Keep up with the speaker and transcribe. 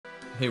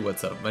Hey,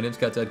 what's up? My name's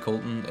Dad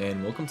Colton,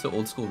 and welcome to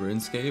Old School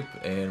RuneScape,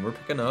 and we're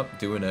picking up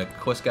doing a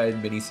quest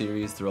guide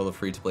mini-series through all the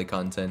free-to-play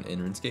content in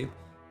RuneScape.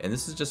 And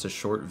this is just a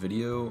short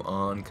video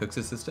on Cook's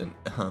Assistant.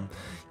 You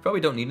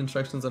probably don't need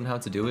instructions on how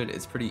to do it,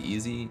 it's pretty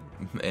easy,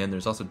 and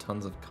there's also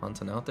tons of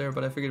content out there,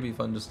 but I figured it'd be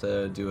fun just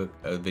to do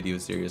a video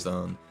series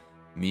on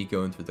me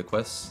going through the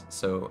quests.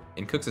 So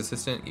in Cook's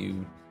Assistant,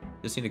 you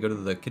just need to go to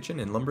the kitchen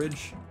in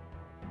Lumbridge.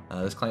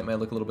 This client might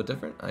look a little bit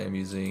different. I am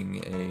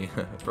using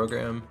a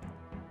program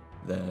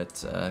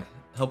that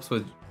helps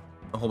with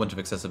a whole bunch of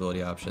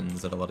accessibility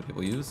options that a lot of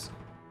people use,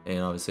 and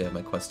obviously I have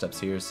my quest steps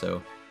here,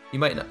 so you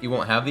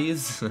won't have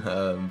these,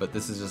 but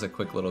this is just a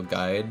quick little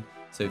guide.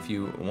 So if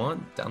you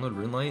want, download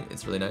RuneLite.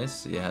 It's really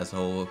nice. It has a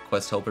whole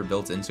quest helper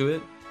built into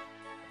it,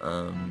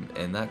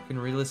 and that can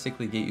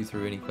realistically get you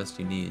through any quest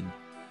you need.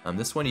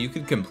 This one you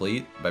could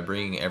complete by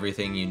bringing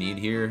everything you need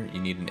here. You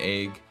need an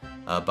egg,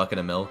 a bucket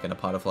of milk, and a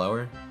pot of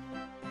flour.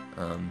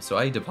 So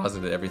I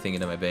deposited everything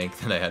into my bank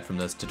that I had from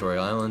this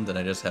tutorial island, and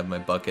I just have my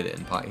bucket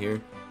and pot here.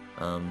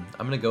 I'm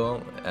gonna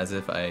go as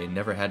if I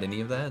never had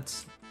any of that.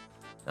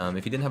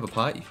 If you didn't have a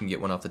pot, you can get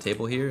one off the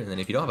table here, and then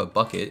if you don't have a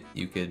bucket,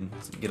 you could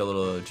get a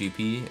little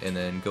GP and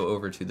then go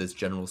over to this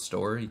general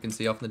store you can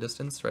see off in the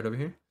distance right over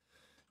here,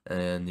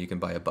 and you can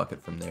buy a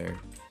bucket from there.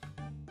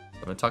 So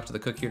I'm gonna talk to the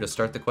cook here to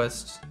start the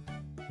quest.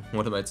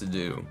 What am I to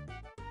do?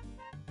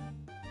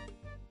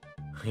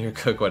 You're a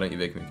cook, why don't you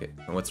bake me a cake?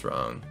 What's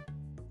wrong?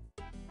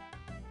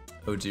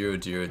 Oh dear, oh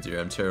dear, oh dear,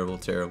 I'm terrible,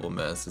 terrible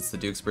mess. It's the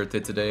Duke's birthday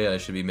today, and I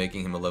should be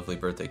making him a lovely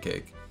birthday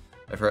cake.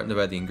 I've forgotten to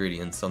buy the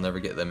ingredients, I'll never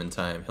get them in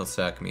time. He'll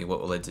sack me, what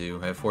will I do?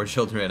 I have 4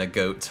 children and a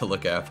goat to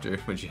look after.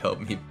 Would you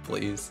help me,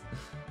 please?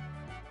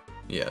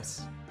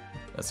 Yes,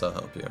 yes, I'll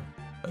help you.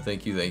 Oh,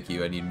 thank you, thank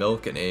you. I need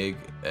milk, an egg,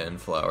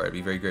 and flour. I'd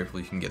be very grateful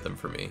if you can get them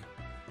for me.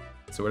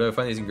 So where do I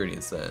find these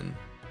ingredients then?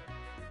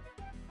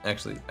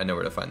 Actually, I know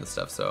where to find this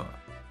stuff, so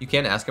you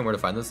can ask him where to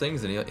find those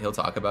things, and he'll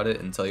talk about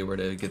it and tell you where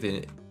to get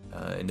the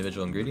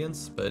individual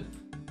ingredients, but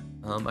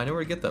I know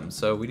where to get them,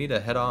 so we need to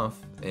head off,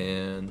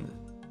 and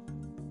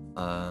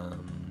I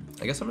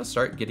guess I'm gonna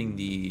start getting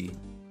the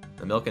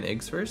milk and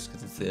eggs first,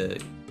 because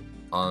it's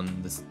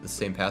on the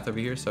same path over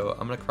here. So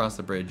I'm gonna cross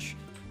the bridge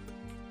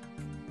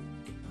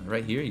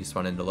right here. You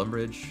spawn into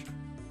Lumbridge,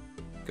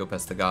 go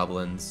past the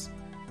goblins.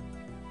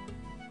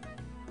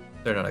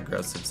 They're not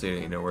aggressive, so you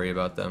don't need to worry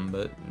about them,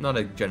 but not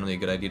generally a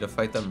good idea to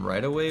fight them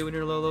right away when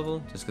you're low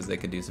level, just because they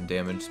could do some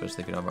damage,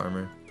 especially if you don't have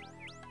armor.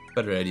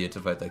 Better idea to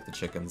fight like the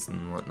chickens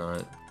and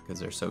whatnot, because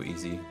they're so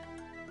easy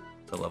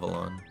to level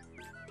on.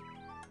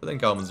 But then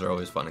goblins are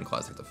always fun and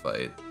classic to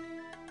fight.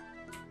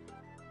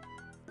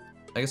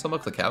 I guess I'll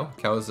milk the cow.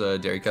 Cows,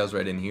 dairy cows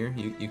right in here.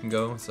 You can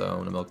go, so I'm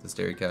gonna milk this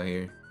dairy cow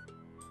here.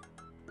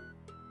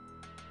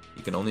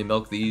 You can only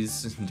milk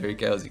these dairy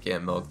cows, you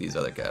can't milk these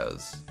other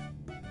cows.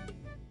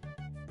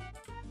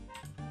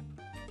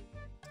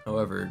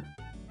 However,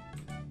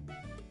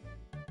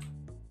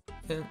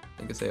 yeah,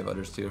 I guess I have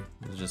others too.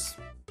 It's just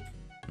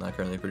not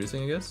currently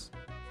producing, I guess.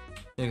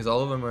 Yeah, because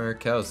all of them are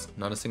cows,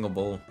 not a single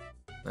bull.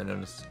 I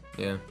noticed,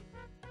 yeah.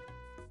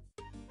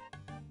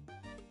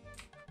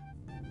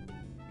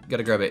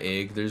 Gotta grab an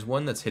egg. There's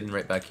one that's hidden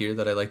right back here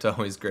that I like to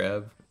always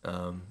grab.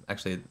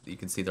 Actually, you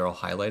can see they're all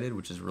highlighted,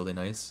 which is really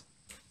nice.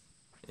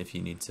 If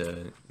you need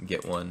to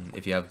get one,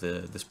 if you have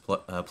this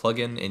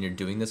plugin and you're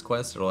doing this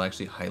quest, it'll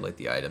actually highlight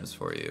the items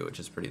for you, which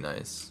is pretty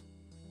nice.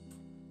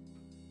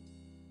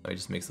 It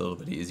just makes it a little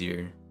bit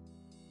easier.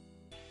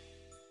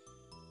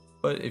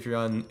 But if you're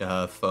on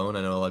phone,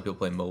 I know a lot of people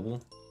play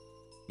mobile,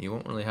 you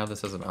won't really have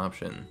this as an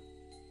option.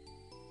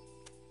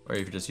 Or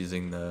if you're just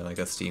using like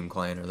a Steam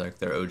client or like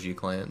their OG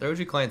client. Their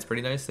OG client's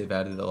pretty nice. They've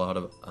added a lot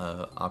of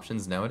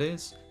options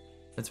nowadays.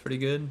 That's pretty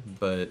good,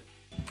 but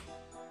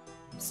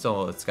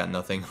still, it's got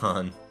nothing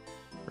on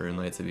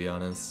RuneLite, to be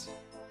honest.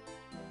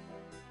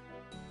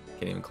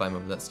 Can't even climb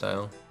over that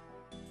style.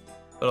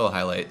 But it'll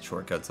highlight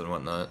shortcuts and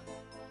whatnot.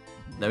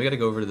 Now we gotta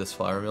go over to this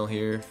flour mill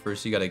here.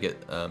 First you gotta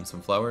get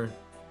some flour.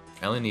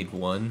 I only need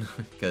one,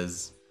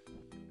 because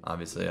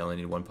obviously I only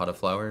need 1 pot of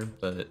flour,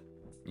 but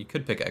you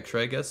could pick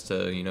extra, I guess,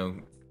 to, you know,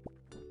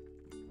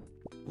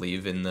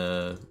 leave in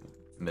the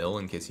mill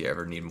in case you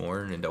ever need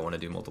more and don't want to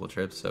do multiple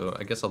trips. So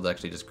I guess I'll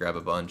actually just grab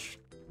a bunch.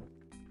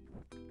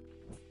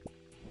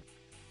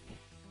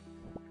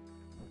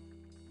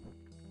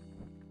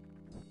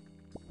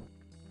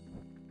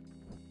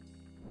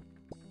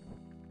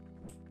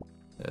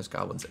 There's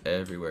goblins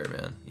everywhere,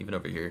 man. Even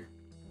over here.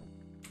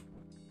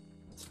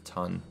 It's a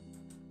ton.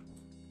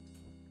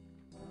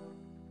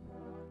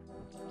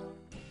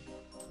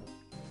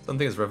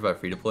 Something that's rough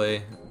about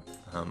free-to-play,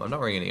 I'm not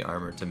wearing any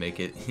armor to make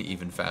it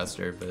even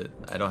faster, but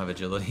I don't have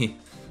agility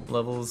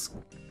levels,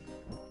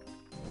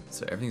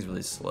 so everything's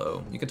really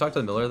slow. You can talk to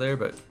the miller there,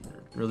 but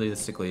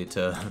realistically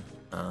to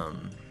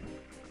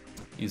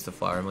use the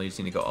flour mill, you just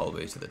need to go all the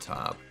way to the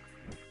top.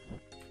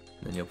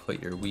 And then you'll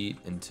put your wheat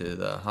into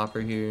the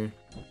hopper here.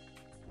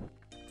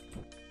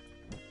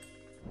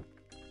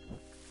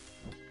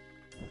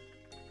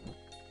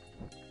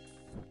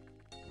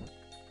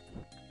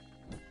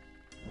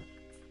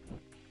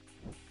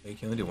 You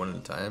can only do one at a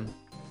time.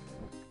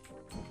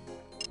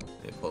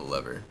 They pull the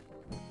lever.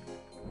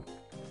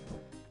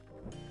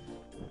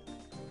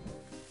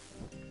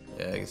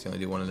 Yeah, I guess you only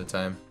do one at a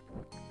time.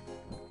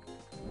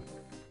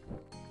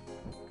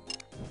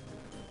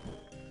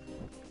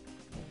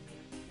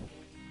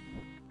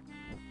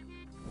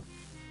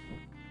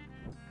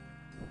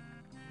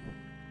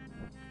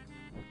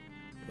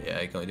 Yeah,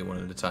 I can only do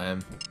one at a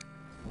time.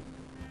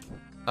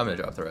 I'm gonna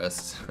drop the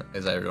rest,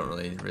 as I don't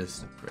really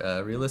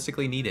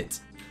realistically need it.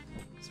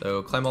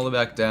 So climb all the way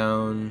back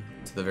down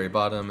to the very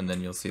bottom, and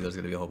then you'll see there's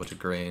gonna be a whole bunch of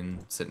grain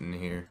sitting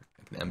here.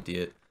 I can empty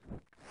it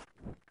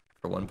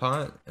for one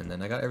pot, and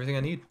then I got everything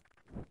I need.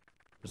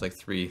 There's like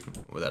 3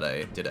 that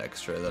I did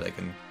extra that I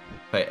can,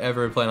 if I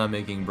ever plan on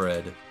making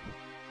bread,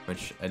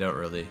 which I don't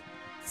really,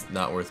 it's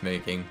not worth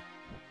making.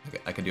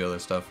 I can do other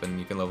stuff, and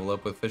you can level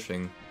up with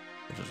fishing,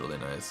 which is really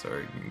nice,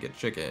 or you can get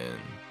chicken.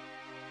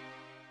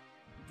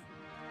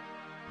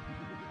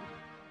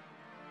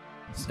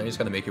 So you just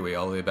gotta make your way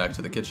all the way back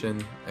to the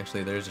kitchen.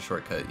 Actually, there's a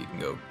shortcut. You can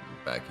go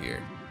back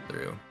here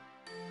through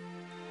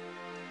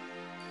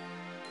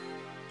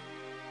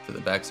to the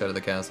back side of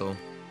the castle.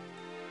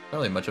 Not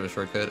really much of a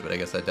shortcut, but I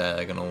guess that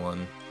diagonal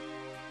one.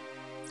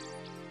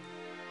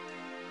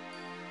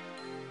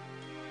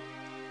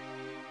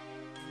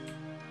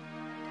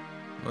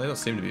 Well, they don't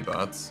seem to be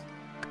bots.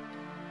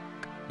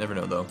 Never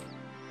know though.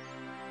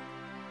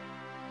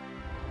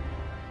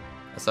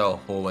 I saw a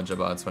whole bunch of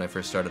bots when I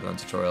first started on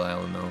Tutorial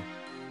Island though.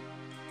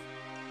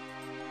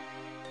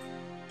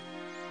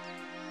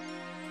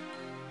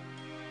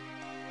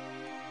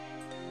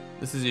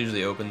 This is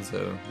usually open, so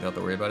you don't have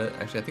to worry about it.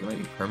 Actually, I think it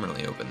might be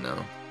permanently open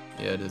now.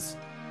 Yeah, it is.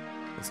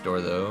 This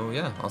door, though,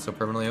 yeah, also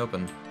permanently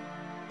open.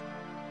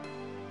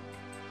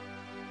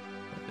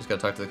 Just gotta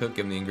talk to the cook,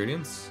 give him the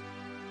ingredients.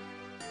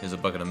 Here's a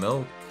bucket of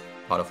milk,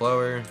 pot of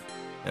flour,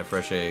 and a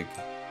fresh egg.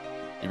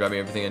 You brought me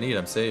everything I need,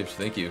 I'm saved,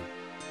 thank you.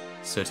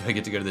 So do I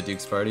get to go to the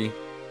Duke's party?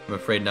 I'm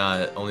afraid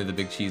not, only the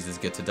big cheeses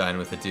get to dine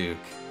with the Duke.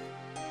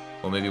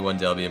 Well, maybe one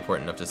day I'll be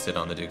important enough to sit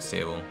on the Duke's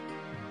table.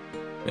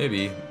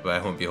 Maybe,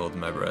 but I won't be holding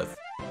my breath.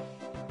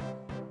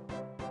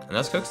 And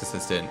that's Cook's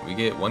Assistant. We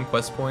get 1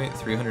 quest point,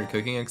 300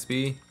 cooking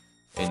XP,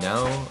 and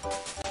now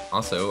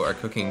also our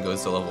cooking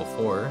goes to level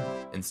 4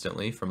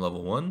 instantly from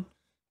level 1.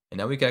 And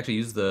now we can actually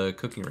use the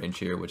cooking range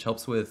here, which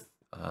helps with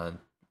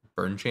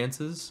burn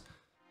chances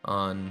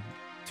on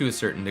to a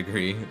certain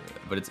degree,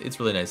 but it's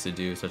really nice to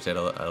do, especially at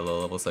a low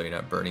level, so you're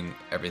not burning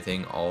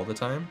everything all the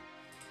time.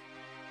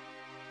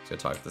 Just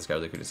gonna talk to this guy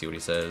really quick to see what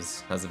he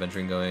says. How's the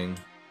venturing going?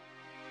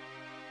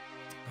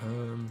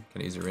 Can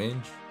I use your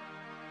range?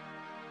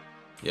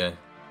 Yeah.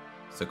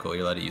 So cool,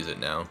 you're allowed to use it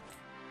now.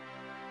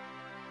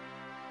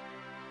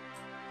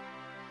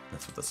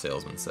 That's what the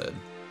salesman said.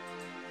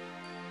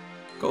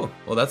 Cool,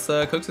 well that's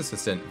Cook's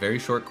Assistant. Very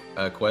short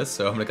quest,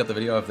 so I'm gonna cut the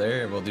video off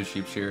there and we'll do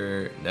Sheep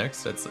Shearer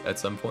next at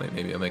some point.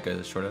 Maybe I'll make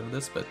a short out of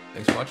this, but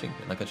thanks for watching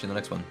and I'll catch you in the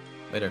next one.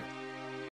 Later.